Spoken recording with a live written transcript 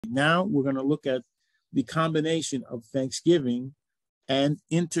Now we're going to look at the combination of thanksgiving and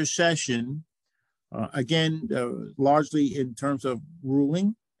intercession, again, largely in terms of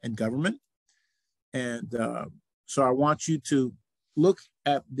ruling and government. And so I want you to look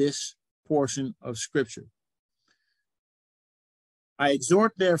at this portion of Scripture. I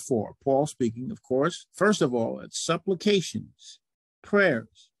exhort, therefore, Paul speaking, of course, first of all, at supplications,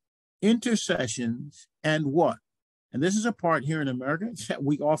 prayers, intercessions, and what? And this is a part here in America that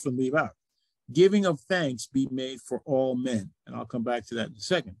we often leave out. Giving of thanks be made for all men. And I'll come back to that in a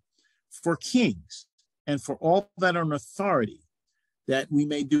second. For kings and for all that are in authority, that we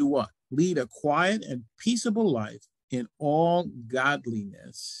may do what? Lead a quiet and peaceable life in all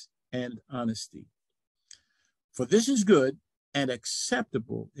godliness and honesty. For this is good and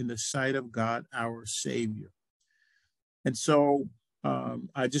acceptable in the sight of God, our Savior. And so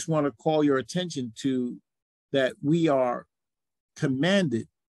I just want to call your attention to that we are commanded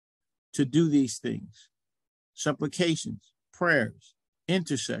to do these things: supplications, prayers,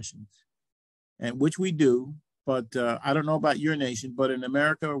 intercessions, and which we do. But I don't know about your nation, but in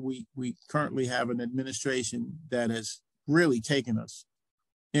America, we currently have an administration that has really taken us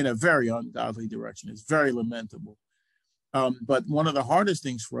in a very ungodly direction. It's very lamentable. But one of the hardest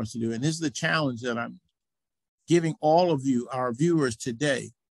things for us to do, and this is the challenge that I'm giving all of you, our viewers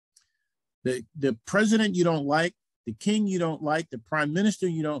today, the president you don't like, the king you don't like, the prime minister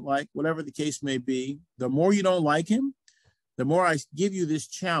you don't like, whatever the case may be, the more you don't like him, the more I give you this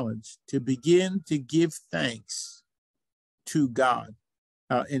challenge to begin to give thanks to God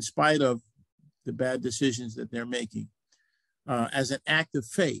in spite of the bad decisions that they're making. As an act of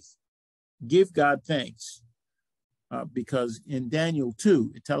faith, give God thanks. Because in Daniel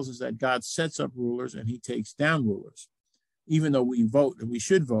 2, it tells us that God sets up rulers and he takes down rulers. Even though we vote, and we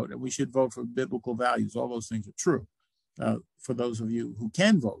should vote for biblical values, all those things are true for those of you who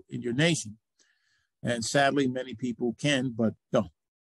can vote in your nation. And sadly, many people can, but don't.